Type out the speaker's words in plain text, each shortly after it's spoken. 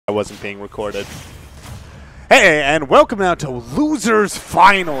wasn't being recorded. Hey, and welcome now to Losers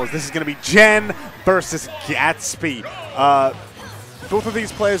Finals. This is going to be Jen versus Gatsby. Both of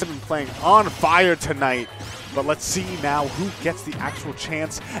these players have been playing on fire tonight, but let's see now who gets the actual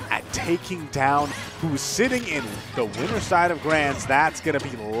chance at taking down who's sitting in the winner side of Grands. That's going to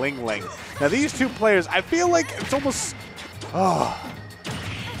be Ling Ling. Now, these two players, I feel like it's almost...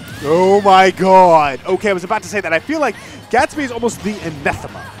 Oh my god. Okay, I was about to say that. I feel like Gatsby is almost the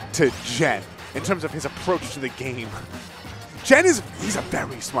anathema to Jen in terms of his approach to the game. Jen he's a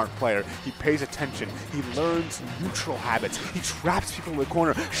very smart player. He pays attention. He learns neutral habits. He traps people in the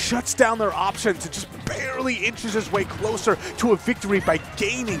corner, shuts down their options, and just barely inches his way closer to a victory by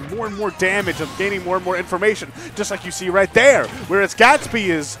gaining more and more damage and gaining more and more information, just like you see right there. Whereas Gatsby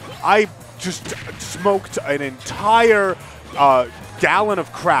is, I just smoked an entire gallon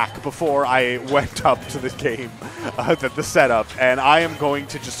of crack before I went up to the game, the setup, and I am going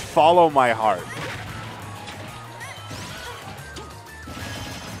to just follow my heart.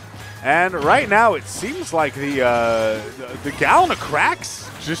 And right now, it seems like the gallon of cracks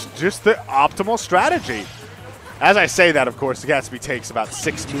just the optimal strategy. As I say that, of course, the Gatsby takes about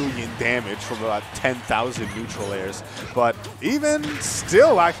 6 million damage from about 10,000 neutral airs. But even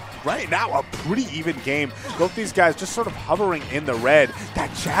still, right now, a pretty even game. Both these guys just sort of hovering in the red.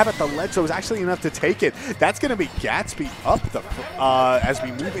 That jab at the ledge was actually enough to take it. That's going to be Gatsby up as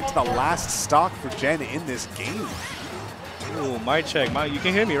we move into the last stock for Jen in this game. Ooh, mic check. You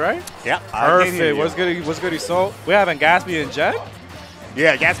can hear me, right? Yeah. Perfect. What's good? So we're having Gatsby and Jen?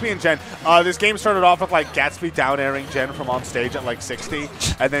 Yeah, Gatsby and Jen. This game started off with like Gatsby down airing Jen from on stage at like 60,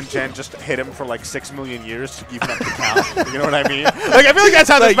 and then Jen just hit him for like 6 million years to even up the count. You know what I mean? Like, I feel like that's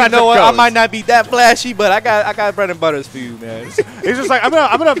how this matchup goes. I might not be that flashy, but I got bread and butters for you, man. He's just like, I'm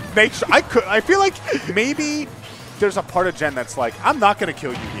gonna make sure. I feel like maybe there's a part of Jen that's like, I'm not gonna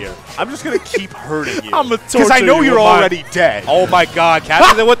kill you here. I'm just gonna keep hurting you. I'm gonna torture because I know you you're already dead. Oh my God,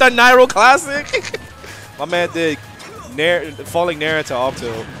 Captain with that Nairo Classic. My man did falling Nair into up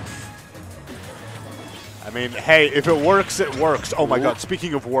tilt. I mean, hey, if it works, it works. Oh my God,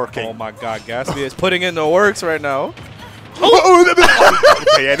 speaking of working. Oh my God, Gatsby is putting in the works right now.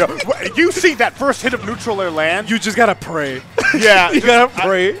 Okay, yeah, no. You see that first hit of neutral air land? You just gotta pray. Yeah, you gotta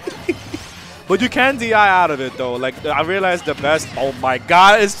pray. But you can DI out of it though. Like, I realized the best. Oh my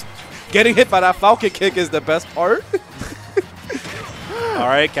God, is getting hit by that Falcon kick is the best part. All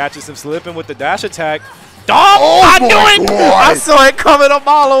right, catches him slipping with the dash attack. Oh, I knew it! I saw it coming a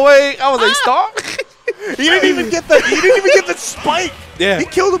mile away. I was like, stop. He didn't even get the spike. Yeah, he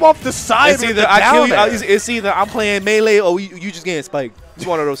killed him off the side. It's either I'm playing melee or you just getting spiked. It's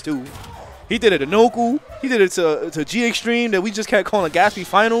one of those two. He did it to Noku. He did it to G Extreme that we just kept calling Gatsby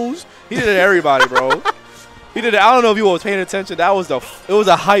Finals. He did it to everybody, bro. He did it. I don't know if you were paying attention. It was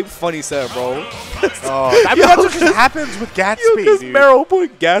a hype, funny set, bro. I mean, that's what just happens with Gatsby, because Mero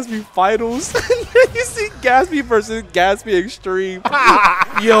put Gatsby Finals. You see Gatsby versus Gatsby Extreme.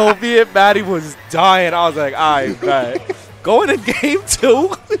 Yo, me and Maddie was dying. I was like, I bet. Going to game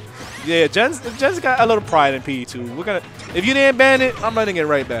 2. Yeah, Jen's got a little pride in PE2. If you didn't ban it, I'm running it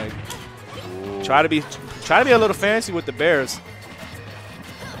right back. Try to be a little fancy with the Bears.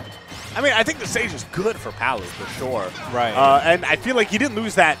 I mean, I think the stage is good for Palu, for sure. Right. And I feel like he didn't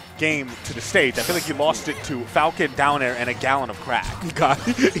lose that game to the stage. I feel like he lost it to Falcon down air and a gallon of crack.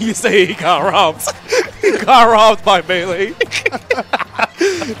 You say he got robbed. He got robbed by melee.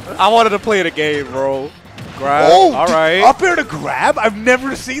 I wanted to play the game, bro. Grab. Oh, all right. Up air to grab? I've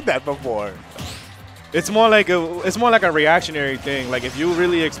never seen that before. It's more like a reactionary thing. Like, if you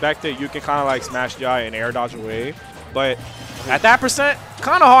really expect it, you can kind of like smash the eye and air dodge away. But at that percent,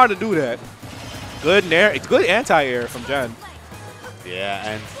 kind of hard to do that. Good anti-air from Jen. Yeah,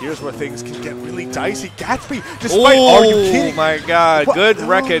 and here's where things can get really dicey. Gatsby, despite, are you kidding? Oh my God, good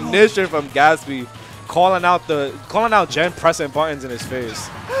recognition from Gatsby, calling out Jen pressing buttons in his face.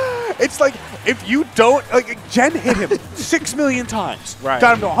 It's like, if you don't, like, Jen hit him 6 million times, right?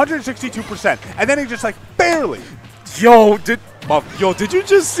 Got him to 162%, and then he just like barely. Yo, did you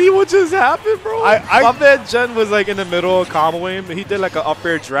just see what just happened, bro? My man Jen was like in the middle of comboing him. He did like an up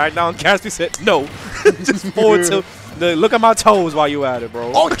air drag down. Gatsby said, no. Just forward tilt. Look at my toes while you at it,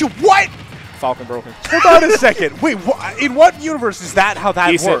 bro. Oh, what? Falcon broken. Hold on a second. Wait, in what universe is that how that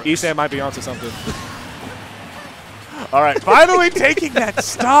works? Esan might be onto something. All right, finally taking that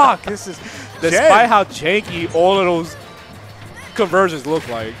stock. This is despite how janky all of those conversions look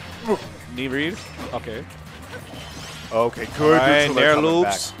like. Knee read? Okay. Okay, good. Right, Nair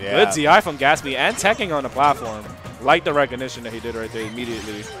loops. Yeah. Good ZI from Gatsby and teching on the platform. Like the recognition that he did right there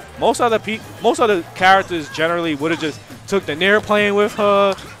immediately. Most other characters generally would have just took the Nair playing with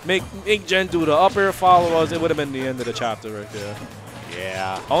her, make Gen do the up air follow-ups, it would have been the end of the chapter right there.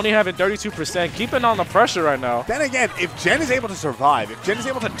 Yeah. Only having 32%, keeping on the pressure right now. Then again, if Gen is able to survive, if Gen is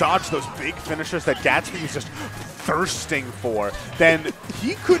able to dodge those big finishers that Gatsby is just thirsting for, then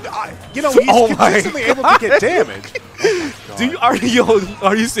he could, you know, he's consistently able to get damage. Oh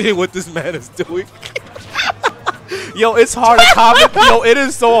are you seeing what this man is doing? Yo, it's hard to commentate. Yo, it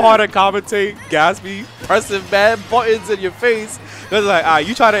is so hard to commentate Gatsby pressing bad buttons in your face. It's like,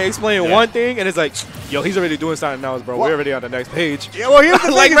 you try to explain one thing, and it's like, yo, he's already doing something else, bro. We're already on the next page. Yeah, well, here's the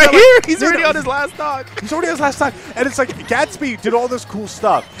thing. Like right here, he's already on his last stock. He's already on his last stock. And it's like, Gatsby did all this cool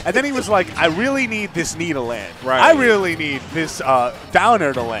stuff. And then he was like, I really need this knee to land. Right. I really need this down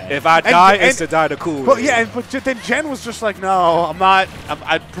air to land. If I die, it's to die the cool way. But yeah, but then Gen was just like, no, I'm not.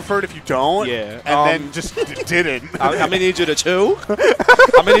 I'd prefer it if you don't. Yeah. And then just didn't. I'm going to need you to chill. I'm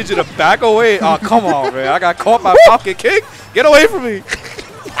going to need you to back away. Oh, come on, man. I got caught by Falcon kick. Get away from me.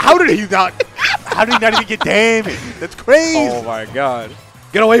 How did he not even get damage? That's crazy. Oh, my God.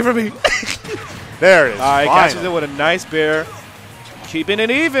 Get away from me. There it is. All right, catches it with a nice bear. Keeping it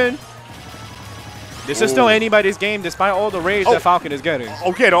even. This is still anybody's game despite all the rage that Falcon is getting.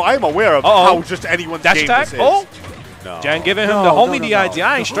 Okay, no, I am aware of how just anyone's game this is. Oh, no. Gen giving him the homie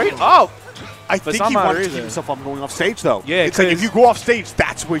DI straight up. I think he wanted to keep himself from going off stage, though. Yeah, it's like if you go off stage,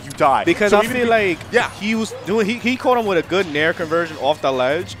 that's where you die. Because I feel like he was doing he caught him with a good nair conversion off the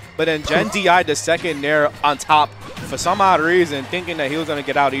ledge, but then Gen DI'd the second nair on top for some odd reason, thinking that he was going to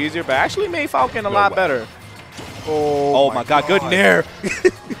get out easier, but actually made Falcon a lot better. Oh my God, good nair.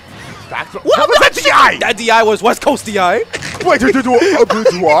 What was that DI? That DI was West Coast DI. Wait,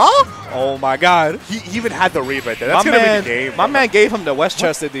 oh my God. He even had the read right there. That's going to be the game. My man gave him the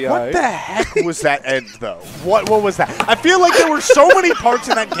Westchester DI. What the heck was that end, though? What was that? I feel like there were so many parts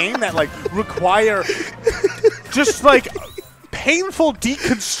in that game that, like, require just, like, painful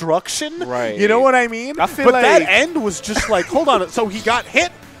deconstruction. Right. You know what I mean? I feel but like that end was just like, hold on. So he got hit.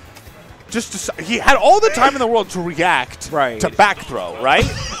 He had all the time in the world to react to back throw, right?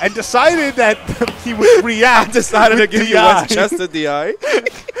 And decided that he would react. Decided to give you Westchester DI.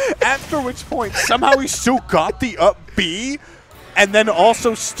 After which point, somehow he still got the up B, and then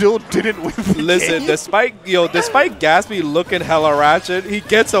also still didn't win the game. despite Gatsby looking hella ratchet, he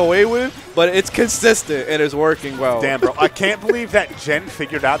gets away with, but it's consistent and it's working well. Damn, bro. I can't believe that Gen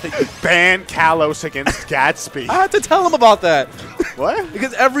figured out that you ban Kalos against Gatsby. I had to tell him about that. What?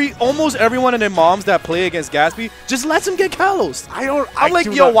 Because almost everyone and their moms that play against Gatsby just lets him get Kalos. I'm like,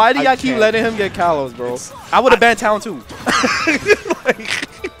 yo, why do y'all keep letting him get Kalos, bro? I would have banned Town too.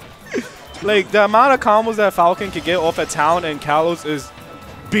 Like, the amount of combos that Falcon could get off a Town and Kalos is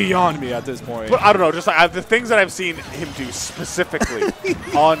beyond me at this point. But I don't know, just like, the things that I've seen him do specifically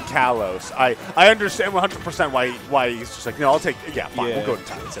on Kalos, I understand 100% why he's just like, no, I'll take, fine, we'll go to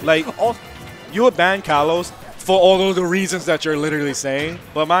Town. Like, you would ban Kalos for all of the reasons that you're literally saying,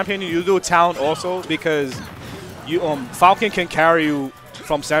 but in my opinion, you do Town also because you Falcon can carry you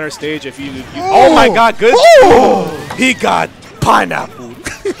from center stage if you oh my God, good. He got pineapple.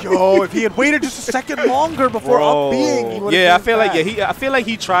 Yo, if he had waited just a second longer before up being, he would have I feel like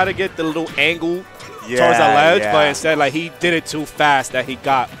he tried to get the little angle towards the ledge, but instead like he did it too fast that he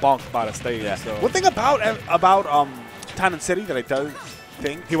got bonked by the stage. Yeah. So. One thing about Town and City that I do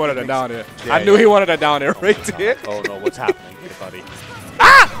think he wanted it down there. I knew he wanted it down there right there. Oh no, what's happening here, buddy?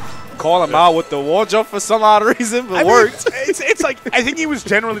 Call him out with the wall jump for some odd reason, but worked. It's like, I think he was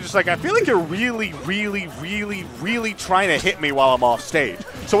generally just like, I feel like you're really, really, really, really trying to hit me while I'm off stage.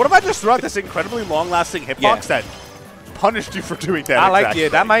 So what if I just throw out this incredibly long-lasting hitbox that punished you for doing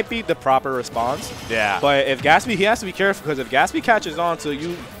that? That might be the proper response. Yeah. But if Gatsby, he has to be careful because if Gatsby catches on to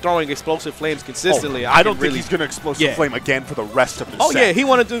you throwing explosive flames consistently, I don't think he's going to explosive flame again for the rest of the set. Oh, yeah, he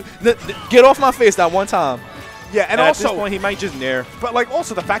wanted to get off my face that one time. Yeah, and also, at this point, he might just nair. But, like,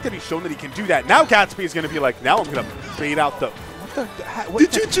 also the fact that he's shown that he can do that, now Gatsby is going to be like, now I'm going to bait out the...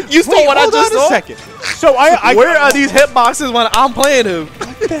 You saw what I just saw? Hold on a second. So where are these hitboxes when I'm playing him?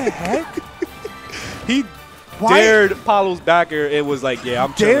 What the heck? He dared Palu's backer. It was like, yeah,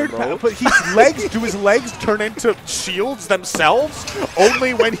 I'm chilling, bro. But do his legs turn into shields themselves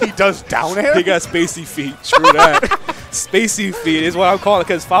only when he does down air? He got spacey feet. True that. Spacey feet is what I'm calling it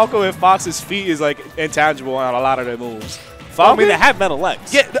because Falco and Fox's feet is like intangible on a lot of their moves. Falcon, I mean, they have metal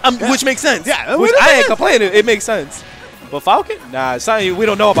legs. Yeah, which makes sense. Yeah, which I ain't complaining. It makes sense. But Falcon? Nah, it's something we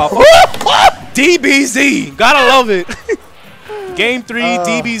don't know about Falcon. DBZ. Gotta love it. Game 3,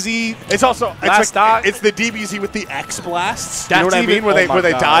 DBZ. It's also it's the DBZ with the X blasts. You know what I mean? Where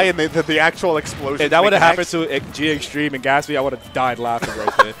they die and the actual explosion. If that would have happened to G Extreme and Gatsby, I would have died laughing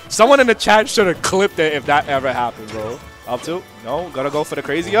right there. Someone in the chat should have clipped it if that ever happened, bro. Up to. No, gotta go for the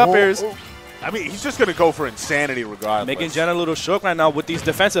crazy up airs. I mean, he's just going to go for insanity regardless. Making Jen a little shook right now with these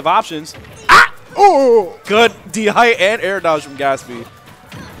defensive options. Ah! Oh! Good DI and air dodge from Gatsby.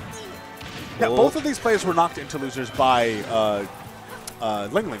 Yeah, both of these players were knocked into losers by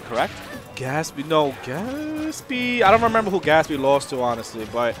Ling Ling, correct? Gatsby, no, Gatsby. I don't remember who Gatsby lost to, honestly,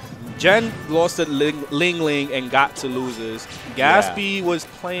 but Jen lost to Ling Ling and got to losers. Gatsby was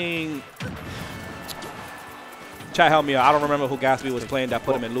playing. Chat, help me out. I don't remember who Gatsby was playing that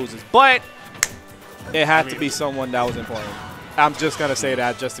put him in losers, but it had to be someone that was important. I'm just gonna say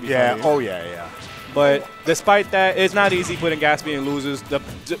that just to be funny. Oh yeah. But despite that, it's not easy putting Gatsby in losers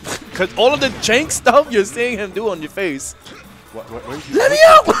because all of the jank stuff you're seeing him do on your face. Let me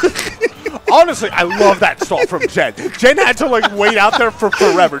out! Honestly, I love that stall from Jen. Jen had to like wait out there for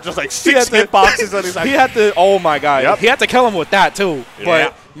forever, just like 6 hitboxes on his side. He had to. Oh my god! Yep. He had to kill him with that too.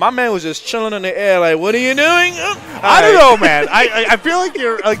 But my man was just chilling in the air, like, "What are you doing?" I don't know, man. I feel like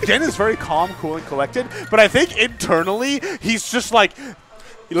Jen is very calm, cool, and collected. But I think internally, he's just like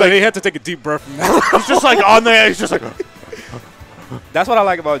he had to take a deep breath from that. He's just like on there. He's just like. That's what I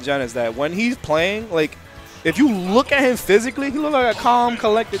like about Jen is that when he's playing, like, if you look at him physically, he looks like a calm,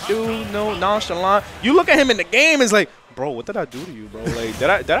 collected dude, no nonchalant. You look at him in the game, it's like, bro, what did I do to you, bro? Like,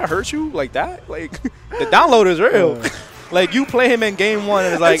 did I hurt you like that? Like, the download is real. Like, you play him in game 1,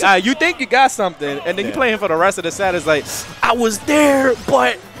 and it's like, you think you got something, and then you play him for the rest of the set. It's like, I was there,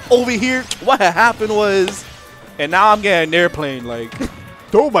 but over here, what had happened was, and now I'm getting airplane, like.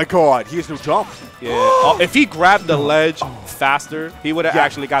 Oh my god, he has no jump. Yeah. If he grabbed the ledge faster, he would have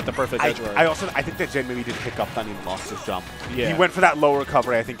actually got the perfect edge right. I think that Jen maybe didn't pick up that and lost his jump. Yeah. He went for that lower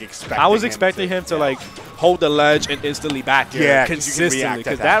recovery, I think, I was expecting him to like hold the ledge and instantly back air consistently,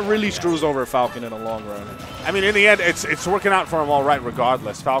 because that really screws over Falcon in the long run. I mean, in the end, it's working out for him all right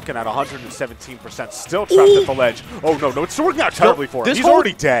regardless. Falcon at 117%, still trapped at the ledge. Oh, no, it's working out terribly for him. He's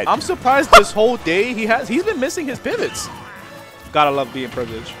already dead. I'm surprised this whole day he's been missing his pivots. Gotta love being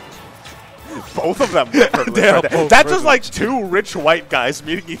privileged. Both of them were privileged. That's just like 2 rich white guys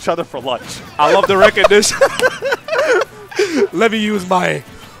meeting each other for lunch. I love the recognition. Let me use my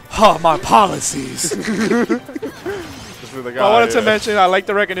policies. I wanted to mention, I like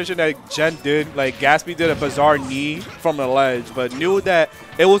the recognition that Jen did. Like, Gatsby did a bizarre knee from the ledge, but knew that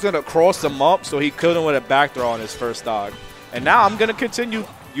it was going to cross him up, so he killed him with a back throw on his first stock. And now I'm going to continue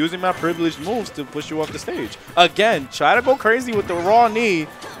using my privileged moves to push you off the stage. Again, try to go crazy with the raw knee.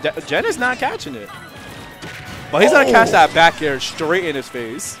 Jen is not catching it. But he's going to catch that back air straight in his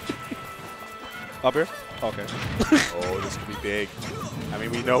face. Up here? Okay. Oh, this could be big. I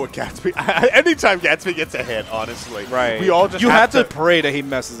mean, we know what Gatsby. Anytime Gatsby gets a hit, honestly, right? We all just have to pray that he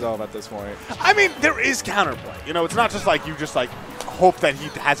messes up at this point. I mean, there is counterplay. You know, it's not just like you just like hope that he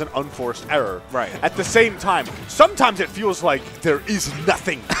has an unforced error. Right. At the same time, sometimes it feels like there is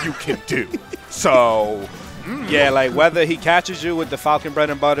nothing you can do. So. Yeah, like whether he catches you with the Falcon bread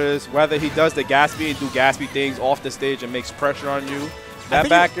and butters, whether he does the Gatsby and do Gatsby things off the stage and makes pressure on you. That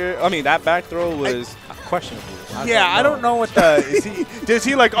back throw was questionable. I don't know what the does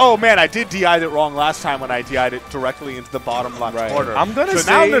he like? Oh man, I did DI'd it wrong last time when I DI'd it directly into the bottom left corner. I'm gonna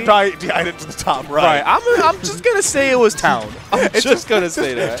say now I'm gonna DI'd it to the top right. I'm just gonna say it was town. I'm just gonna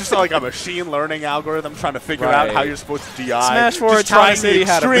say that. Just like a machine learning algorithm trying to figure out how you're supposed to DI. Smash forward, trying the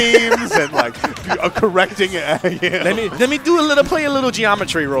extremes and like correcting it. Let me play a little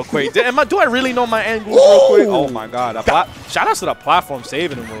geometry real quick. Do I really know my angles real quick? Oh my god! Shout out to the platform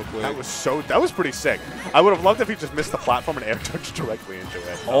saving him real quick. That was pretty sick. I would have loved if he just missed the platform and air touched directly into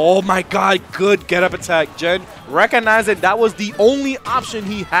it. Oh my god, good get up attack. Jen recognized that was the only option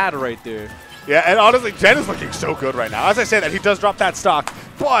he had right there. Yeah, and honestly, Jen is looking so good right now. As I say that, he does drop that stock,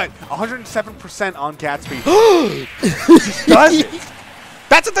 but 107% on Gatsby. He does it.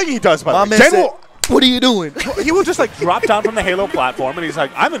 That's the thing he does, by the way. Jen will, what are you doing? He will just like drop down from the Halo platform, and he's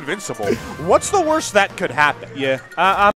like, I'm invincible. What's the worst that could happen? Yeah,